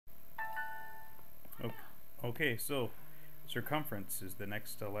Okay, so circumference is the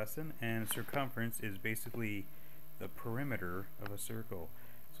next lesson, and circumference is basically the perimeter of a circle.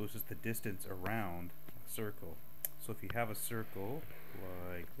 So it's just the distance around a circle. So if you have a circle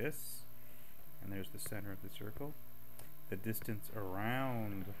like this, and there's the center of the circle, the distance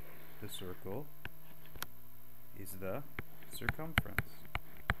around the circle is the circumference.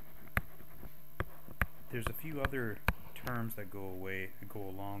 There's a few other terms that go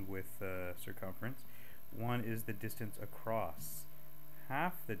along with circumference. One is the distance across.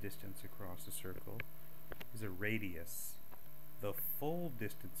 Half the distance across the circle is a radius. The full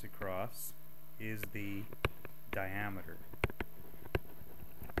distance across is the diameter.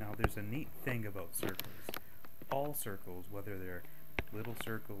 Now there's a neat thing about circles. All circles, whether they're little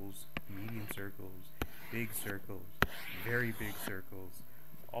circles, medium circles, big circles, very big circles,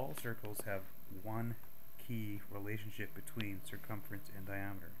 all circles have one key relationship between circumference and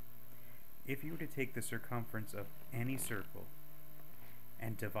diameter. If you were to take the circumference of any circle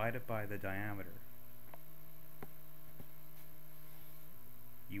and divide it by the diameter,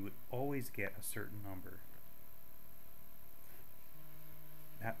 you would always get a certain number.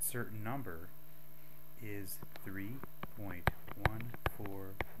 That certain number is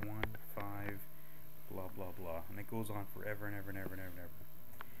 3.1415 blah blah blah, and it goes on forever and ever and ever and ever and ever.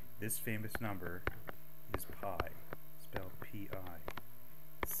 This famous number is pi, spelled P-I.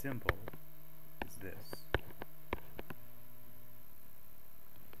 Symbol is this.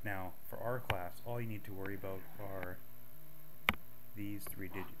 Now, for our class, all you need to worry about are these three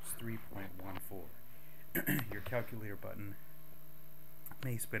digits, 3.14. Your calculator button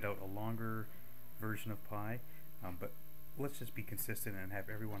may spit out a longer version of pi, but let's just be consistent and have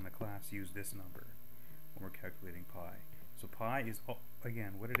everyone in the class use this number when we're calculating pi. So pi is,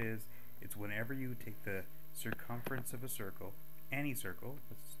 again, what it is, it's whenever you take the circumference of a circle, any circle,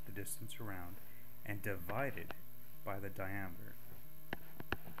 that's the distance around, and divide it by the diameter,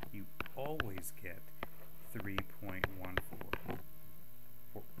 you always get 3.14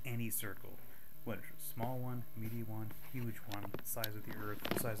 for any circle. Whether it's a small one, medium one, huge one, size of the Earth,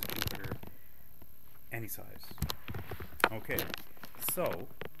 size of Jupiter, any size. Okay, so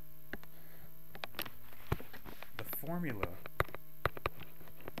the formula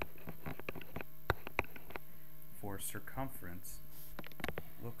for circumference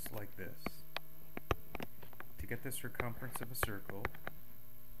looks like this. To get the circumference of a circle,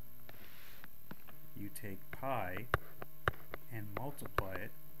 you take pi and multiply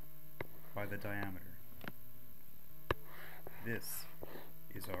it by the diameter. This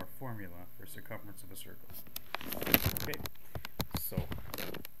is our formula for circumference of a circle. Okay, so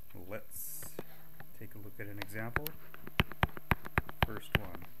let's take a look at an example. First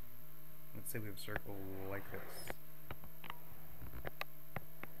one. Let's say we have a circle like this.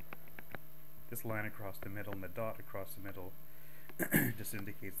 This line across the middle and the dot across the middle just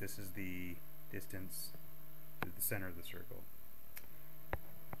indicates this is the distance to the center of the circle.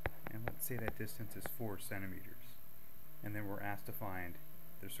 And let's say that distance is 4 centimeters. And then we're asked to find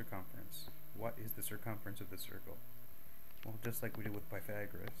the circumference. What is the circumference of the circle? Well, just like we did with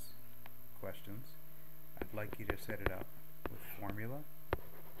Pythagoras questions, I'd like you to set it up with formula,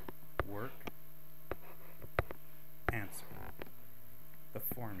 work, answer. The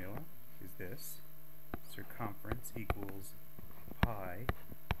formula is this: circumference equals pi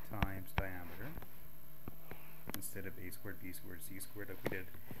times diameter, instead of a squared, b squared, c squared like we did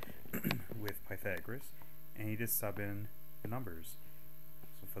with Pythagoras, and you just sub in the numbers.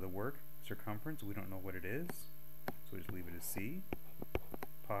 So for the work, circumference, we don't know what it is, so we just leave it as c.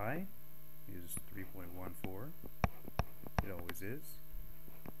 Pi is 3.14, it always is,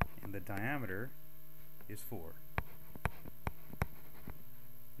 and the diameter is 4.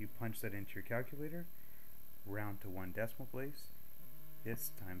 You punch that into your calculator, round to 1 decimal place,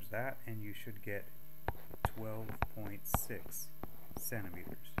 this times that, and you should get 12.6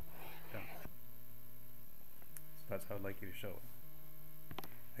 centimeters. Done. So that's how I'd like you to show it.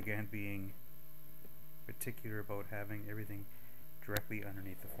 Again, being particular about having everything directly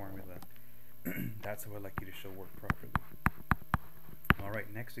underneath the formula. That's how I'd like you to show work properly. Alright,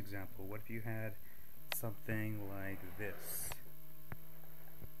 next example. What if you had something like this?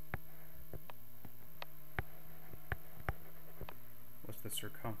 What's the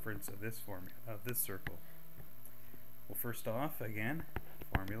circumference of this circle? Well, first off, again,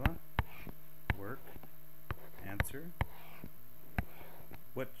 formula, work, answer.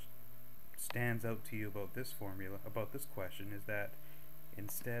 What stands out to you about this formula, about this question, is that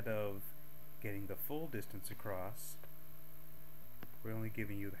instead of getting the full distance across, we're only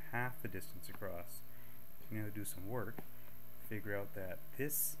giving you half the distance across. So you're going to do some work. figure out that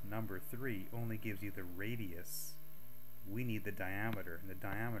this number 3 only gives you the radius. We need the diameter, and the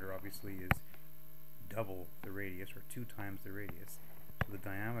diameter obviously is double the radius, or 2 times the radius. So the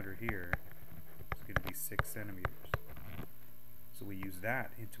diameter here is going to be 6 centimeters. So we use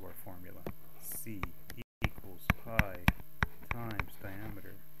that into our formula. C equals pi times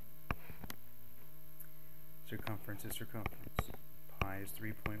diameter. Circumference is circumference. Pi is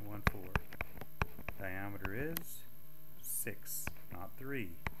 3.14. Diameter is 6, not 3,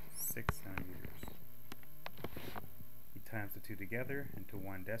 6 centimeters. You times the two together into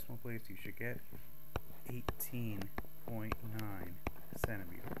one decimal place, you should get 18.9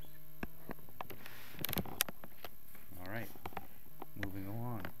 centimeters. Alright, moving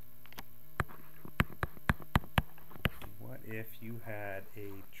along. What if you had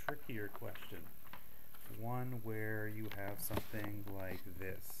a trickier question? One where you have something like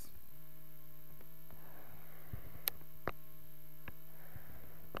this.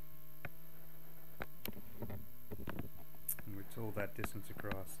 And we're told that distance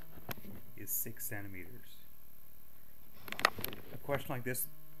across is 6 centimeters. A question like this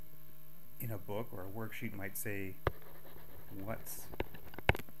in a book or a worksheet might say, what's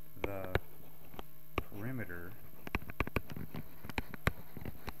the perimeter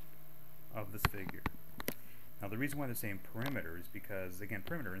of this figure? Now the reason why they're saying perimeter is because, again,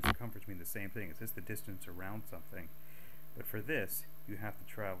 perimeter and circumference mean the same thing. It's just the distance around something. But for this, you have to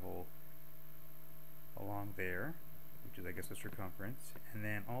travel along there, which is, I guess, the circumference, and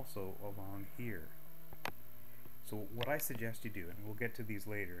then also along here. So what I suggest you do, and we'll get to these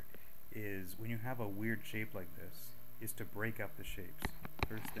later, is when you have a weird shape like this, is to break up the shapes.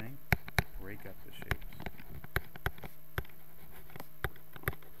 First thing, break up the shapes.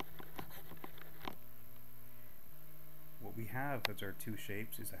 What we have as our two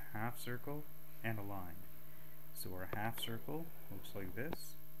shapes is a half circle and a line. So our half circle looks like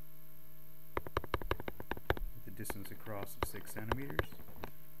this, with the distance across of 6 centimeters,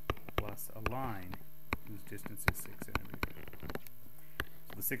 plus a line whose distance is 6 centimeters.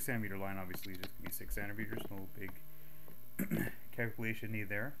 So the 6 centimeter line obviously is just going to be 6 centimeters, no big calculation need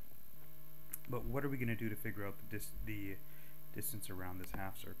there. But what are we going to do to figure out the distance around this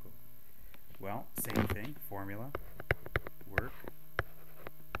half circle? Well, same thing, formula, work,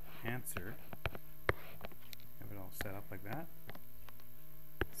 answer, have it all set up like that.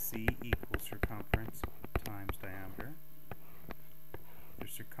 C equals circumference times diameter. The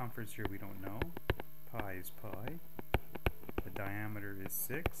circumference here we don't know. Pi is pi. The diameter is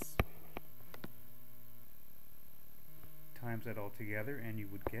 6. Times that all together and you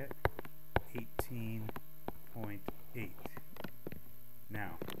would get 18.8.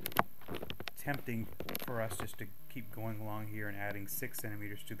 Now, tempting for us just to keep going along here and adding 6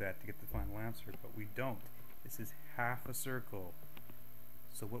 centimeters to that to get the final answer, but we don't. This is half a circle.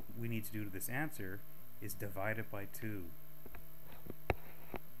 So what we need to do to this answer is divide it by 2,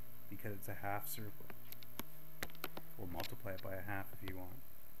 because it's a half circle. Or multiply it by a half if you want.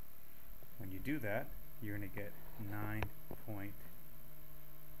 When you do that, you're going to get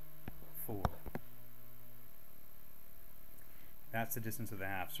 9.4. That's the distance of the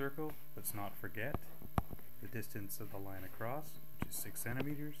half circle. Let's not forget the distance of the line across, which is 6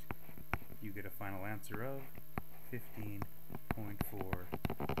 centimeters. You get a final answer of 15.4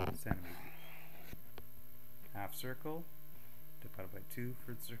 centimeters. Half circle divided by 2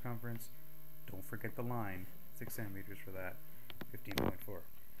 for the circumference. Don't forget the line, 6 centimeters for that, 15.4.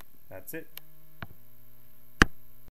 That's it.